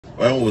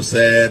when we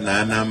say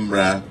na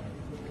Anambra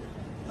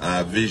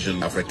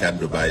vision African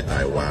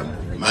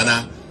Dubai-Taiwan,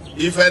 mana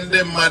if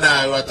any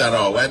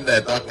matter when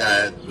they talk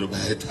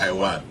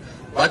Dubai-Taiwan,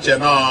 but you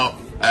know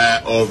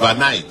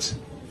overnight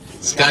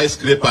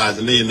skyscrapers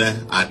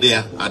are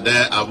there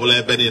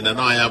available in the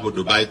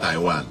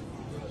Dubai-Taiwan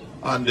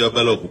on the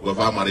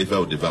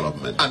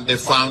development and the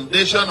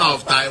foundation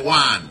of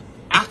Taiwan.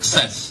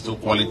 Access to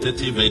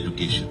qualitative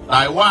education.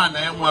 Taiwan,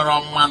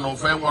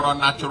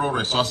 natural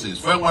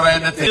resources.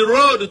 The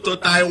road to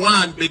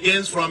Taiwan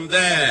begins from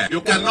there. You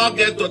cannot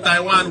get to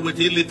Taiwan with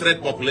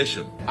illiterate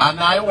population. And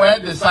I will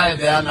decide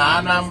there,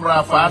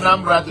 Anambra, for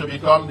Anambra to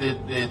become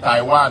the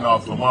Taiwan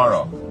of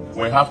tomorrow,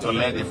 we have to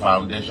lay the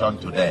foundation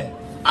today.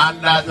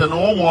 And that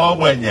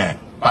the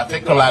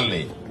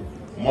particularly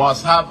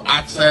must have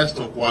access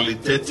to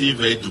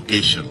qualitative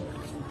education.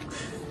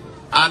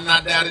 And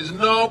there is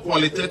no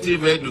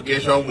qualitative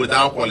education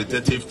without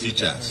qualitative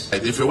teachers.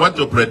 If you want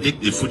to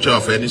predict the future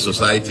of any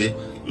society,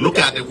 look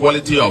at the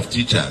quality of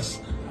teachers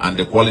and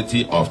the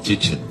quality of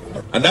teaching.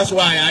 And that's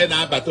why I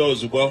know Bato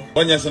Zubo,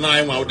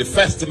 the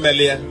first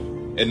mayor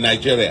in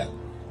Nigeria.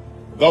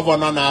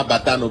 Governor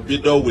Batano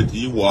Bido with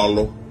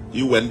Iwalo,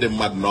 Iwende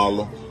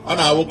Madnolo. On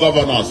our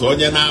governors,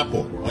 Onye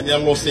Napo, Onye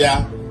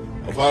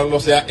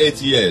Lucia,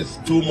 8 years,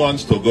 2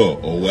 months to go.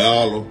 Oh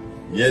well.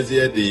 Yes,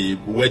 the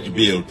wage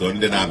bill to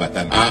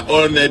our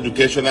own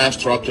educational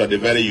structure, they're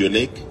very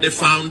unique. The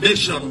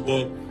foundation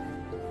will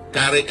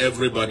carry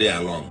everybody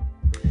along.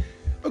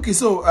 Okay,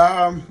 so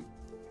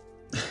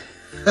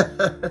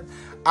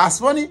as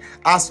funny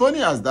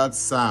as that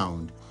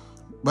sound,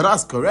 but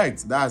that's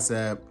correct. That's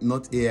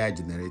not AI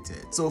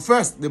generated. So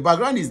first, the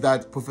background is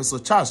that Professor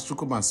Charles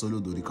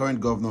Soludo, the current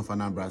governor of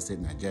Anambra State,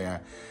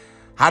 Nigeria,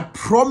 had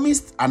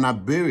promised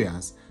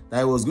Anambarians that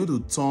he was going to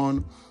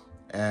turn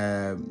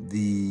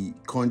the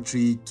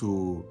country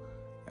to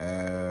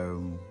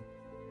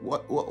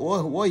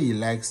what he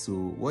likes to,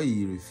 what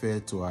he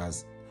referred to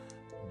as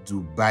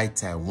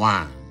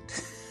Dubai-Taiwan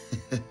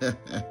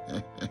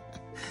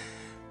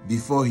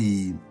before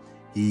he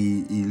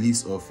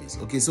leaves office.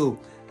 Okay, so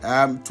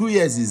 2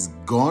 years is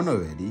gone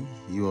already.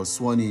 He was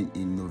sworn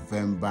in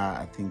November,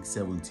 I think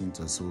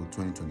 17th or so,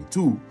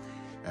 2022,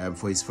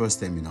 for his first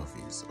term in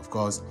office. Of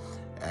course,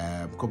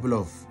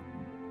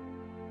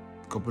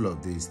 couple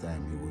of days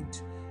time he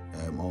would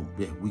or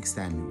weeks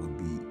time he would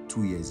be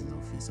 2 years in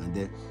office, and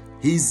then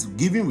he's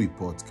giving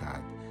report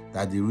card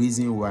that the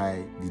reason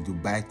why the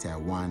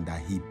Dubai-Taiwan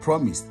that he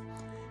promised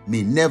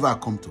may never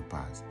come to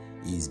pass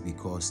is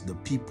because the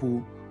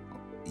people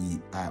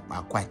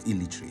are quite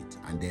illiterate,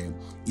 and then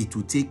it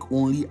will take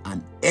only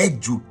an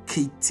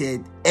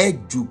educated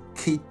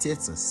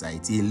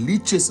society, a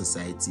literate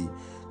society,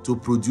 to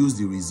produce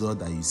the result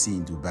that you see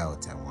in Dubai or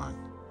Taiwan.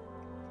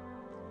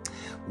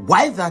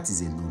 Why that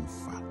is a known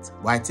fact?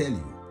 Well, I tell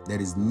you,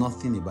 there is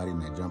nothing about the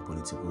Nigerian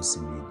political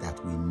scenery that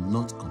will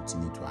not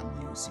continue to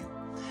amuse you.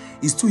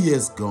 It's 2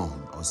 years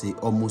gone, or say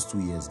almost 2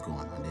 years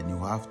gone, and then you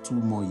have 2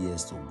 more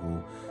years to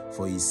go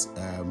for his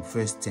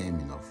first term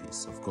in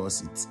office. Of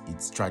course,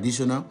 it's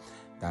traditional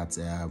that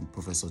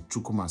Professor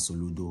Charles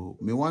Soludo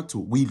may want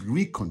to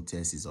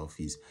recontest his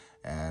office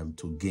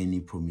to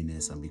gaining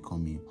prominence and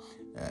becoming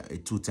a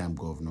 2-time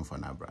governor for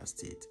Anambra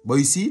State. But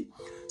you see,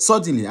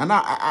 suddenly, and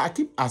I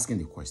keep asking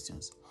the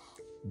questions,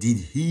 did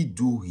he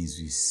do his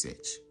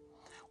research?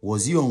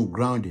 Was he on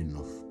ground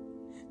enough?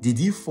 Did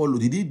he follow?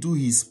 Did he do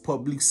his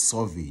public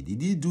survey?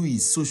 Did he do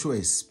his social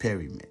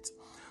experiment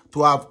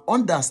to have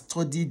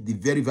understudied the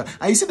very...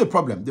 And you see the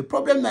problem? The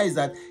problem now is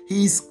that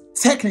he is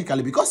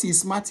technically, because he is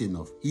smart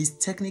enough, he is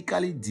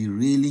technically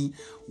derailing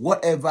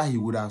whatever he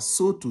would have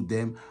sold to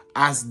them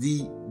as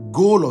the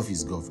goal of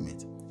his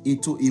government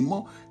into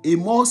a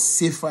more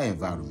safer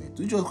environment,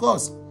 which of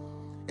course,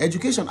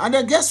 education. And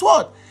then guess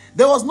what?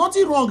 There was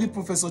nothing wrong with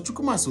Professor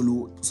Charles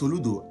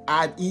Soludo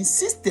had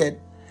insisted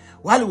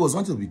while he was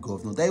wanting to be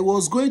governor that he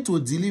was going to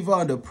deliver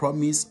on the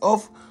promise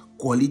of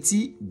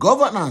quality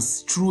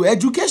governance through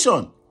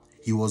education.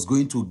 He was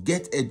going to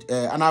get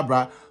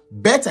Anambra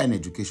better in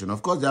education.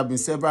 Of course, there have been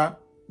several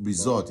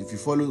results. If you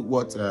follow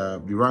what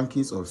the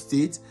rankings of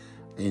states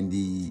in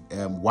the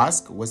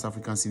WASC, West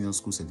African Senior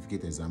School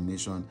Certificate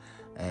Examination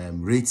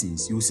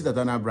ratings, you will see that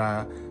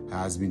Anambra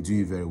has been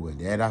doing very well.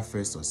 They're either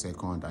first or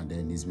second, and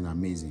then it's been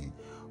amazing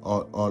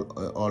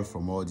all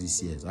from all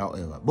these years.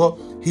 However, but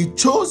he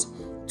chose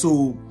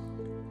to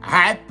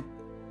hype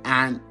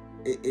a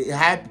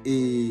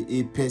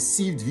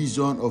perceived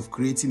vision of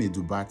creating a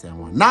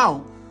Dubai-Taiwan.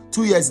 Now,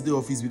 2 years in the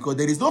office, because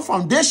there is no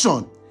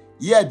foundation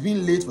yet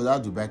being laid for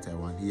that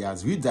Dubai-Taiwan, he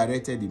has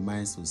redirected the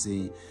minds to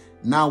saying,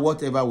 now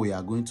whatever we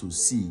are going to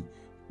see,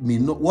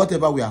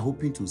 whatever we are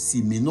hoping to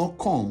see may not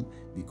come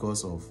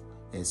because of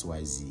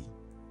XYZ.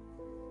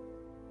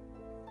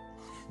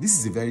 This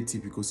is a very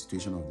typical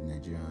situation of the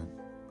Nigerian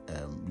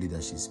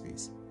leadership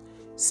space.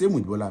 Same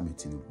with Bola Ahmed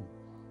Tinubu.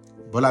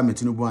 Bola Ahmed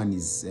Tinubu and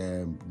his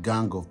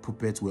gang of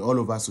puppets were all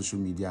over social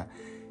media,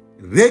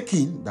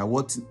 raking that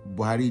what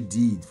Buhari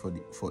did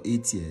for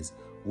 8 years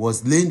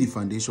was laying the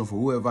foundation for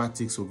whoever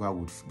takes over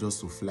would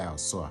just to fly or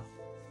soar.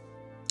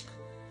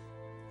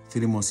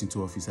 3 months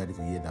into office, I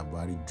didn't hear that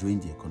Buhari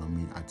drained the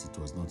economy as it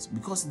was not.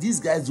 Because these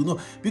guys do not.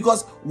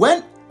 Because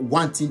when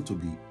wanting to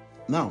be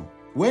now,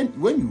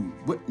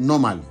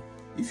 normally,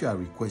 if you are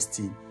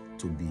requesting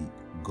to be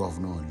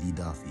governor or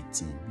leader of a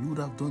team, you would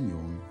have done your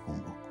own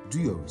homework, do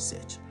your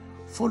research,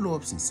 follow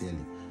up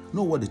sincerely,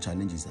 know what the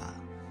challenges are,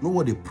 know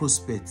what the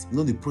prospects,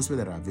 know the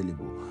prospects that are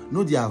available,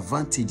 know the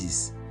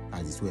advantages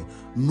as it were,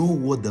 know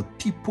what the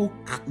people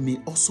may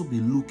also be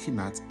looking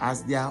at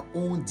as their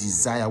own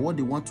desire, what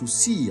they want to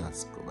see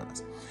as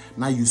governors.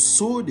 Now you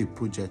sold a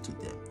project to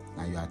them.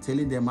 Now you are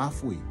telling them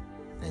halfway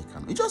they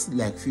can. It's just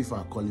like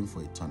FIFA calling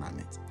for a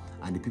tournament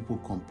and the people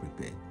come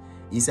prepared.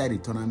 Inside the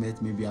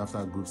tournament, maybe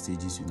after group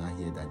stages, you now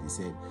hear that they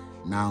said,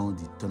 now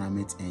the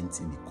tournament ends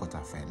in the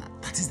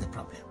quarterfinal. That is the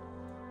problem.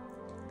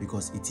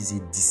 Because it is a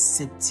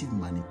deceptive,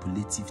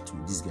 manipulative tool.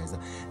 These guys,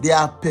 they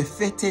have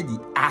perfected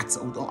the art.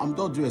 I'm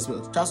not doing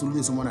respect. Charles Soludo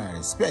is someone I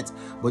respect.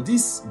 But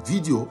this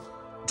video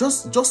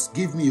just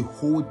gave me a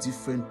whole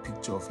different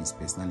picture of his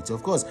personality.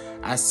 Of course,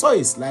 I saw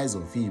a slice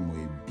of him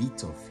or a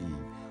bit of him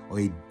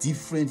or a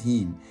different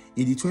him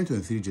in the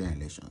 2023 general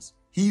elections.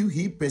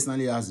 He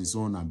personally has his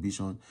own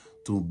ambition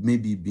to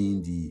maybe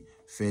being the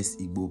first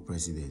Igbo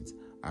president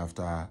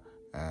after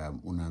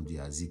Nnamdi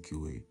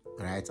Azikiwe,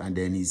 right? And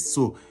then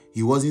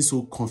he wasn't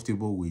so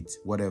comfortable with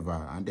whatever,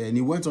 and then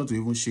he went on to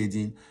even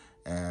shading.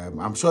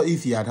 I'm sure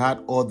if he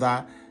had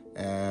other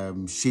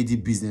shady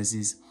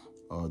businesses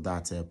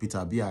that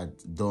Peter B had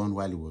done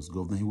while he was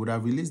governor, he would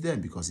have released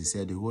them, because he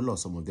said a whole lot,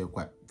 some of them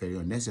quite very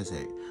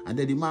unnecessary. And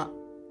then the man,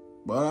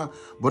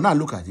 but now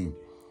look at him.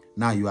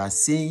 Now you are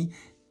saying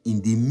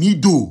in the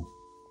middle,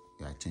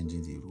 you are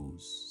changing the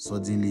rules.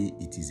 Suddenly,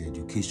 it is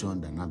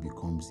education that now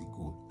becomes the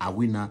goal. Are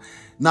we now?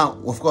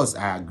 Now, of course,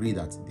 I agree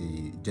that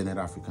the general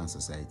African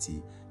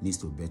society needs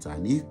to better.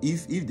 And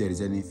if there is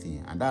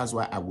anything, and that's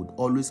why I would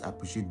always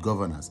appreciate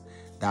governors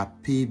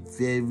that pay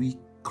very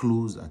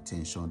close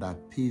attention,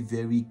 that pay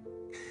very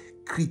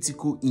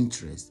critical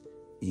interest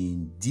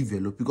in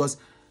develop. Because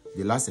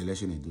the last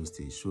election in those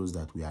states shows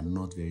that we are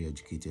not very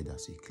educated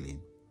as we claim.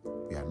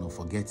 We are not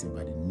forgetting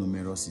by the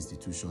numerous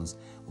institutions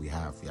we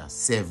have. We have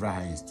several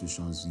high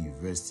institutions,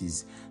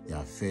 universities, there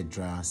are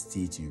federal,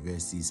 state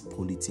universities,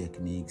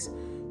 polytechnics,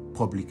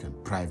 public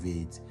and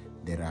private.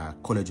 There are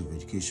college of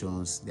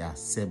educations. There are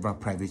several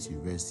private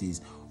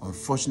universities.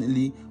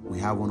 Unfortunately, we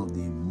have one of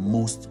the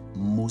most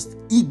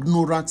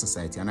ignorant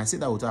society. And I say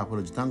that without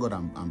apology. Thank God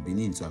I'm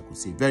Benin, so I could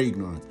say very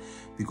ignorant.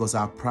 Because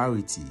our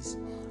priorities,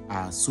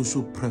 our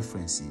social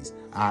preferences,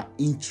 our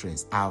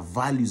interests, our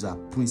values, our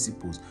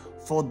principles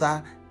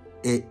further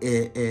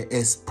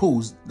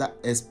expose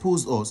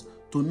us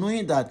to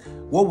knowing that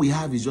what we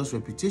have is just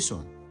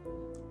reputation.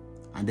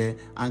 And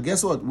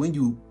guess what? When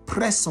you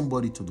press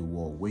somebody to the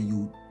wall, when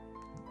you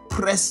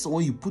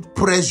put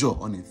pressure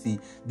on a thing,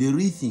 the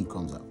real thing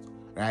comes out,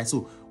 right?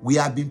 So we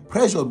have been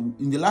pressured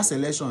in the last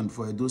election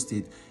for Edo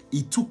State.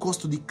 It took us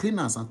to the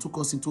cleaners and took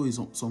us into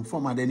some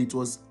form, and then it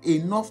was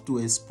enough to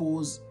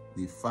expose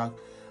the fact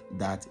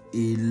that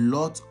a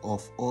lot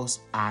of us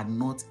are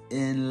not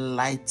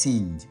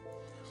enlightened.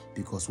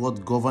 Because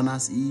what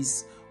governance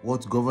is,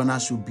 what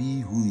governance should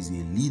be, who is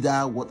a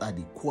leader, what are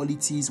the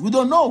qualities, we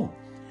don't know.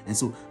 And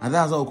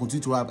that's how we'll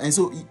continue to have. And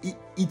so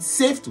it's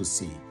safe to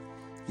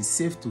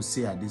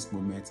say at this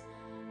moment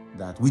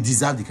that we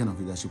deserve the kind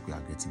of leadership we are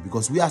getting,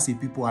 because we as a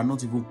people are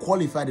not even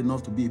qualified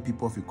enough to be a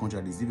people of a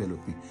country that is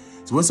developing.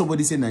 So when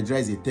somebody says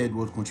Nigeria is a third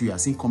world country, you are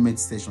seeing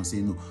comment section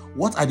saying, no,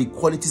 what are the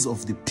qualities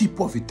of the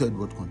people of a third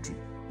world country?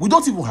 We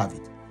don't even have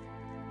it.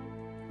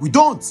 We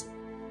don't.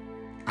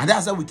 And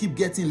that's why we keep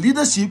getting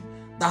leadership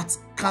that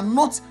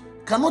cannot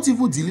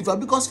even deliver,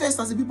 because first,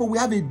 as a people, we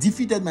have a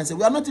defeated mindset.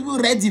 We are not even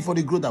ready for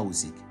the growth that we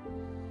seek.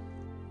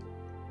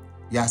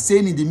 You are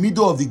saying in the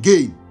middle of the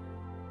game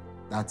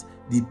that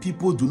the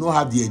people do not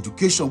have the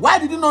education. Why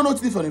did you not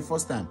notice it for the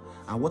first time?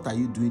 And what are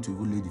you doing to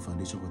even lay the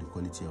foundation for the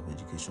quality of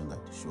education that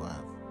you should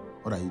have?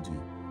 What are you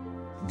doing?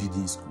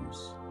 Building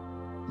schools.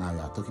 Now you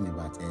are talking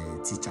about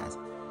teachers.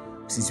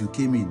 Since you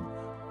came in,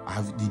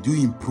 did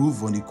you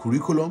improve on the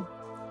curriculum?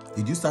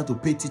 Did you start to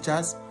pay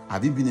teachers?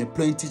 Have you been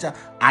employing teachers?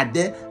 Are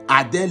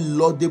they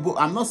laudable?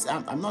 I'm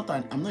not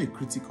a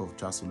critic of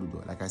Charles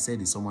Soludo. Like I said,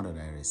 he's someone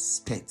that I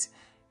respect.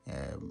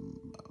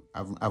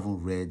 I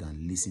haven't read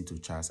and listened to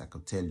Charles. I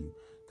can tell you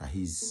that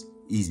he's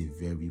a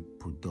very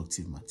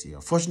productive material.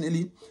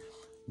 Fortunately,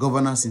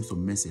 governance seems to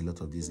mess a lot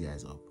of these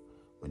guys up.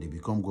 When they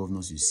become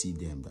governors, you see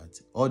them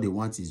that all they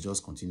want is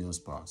just continuous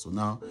power. So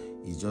now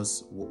it's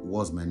just,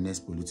 what's my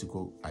next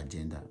political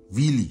agenda?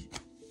 Really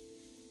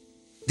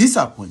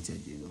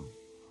disappointed, you know.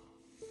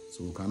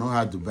 So we cannot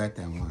have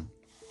Dubai-Taiwan.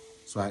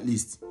 So at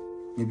least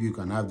maybe you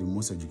can have the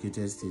most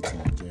educated state in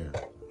Nigeria,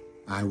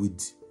 and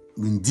with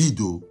indeed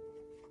though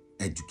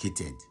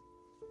educated.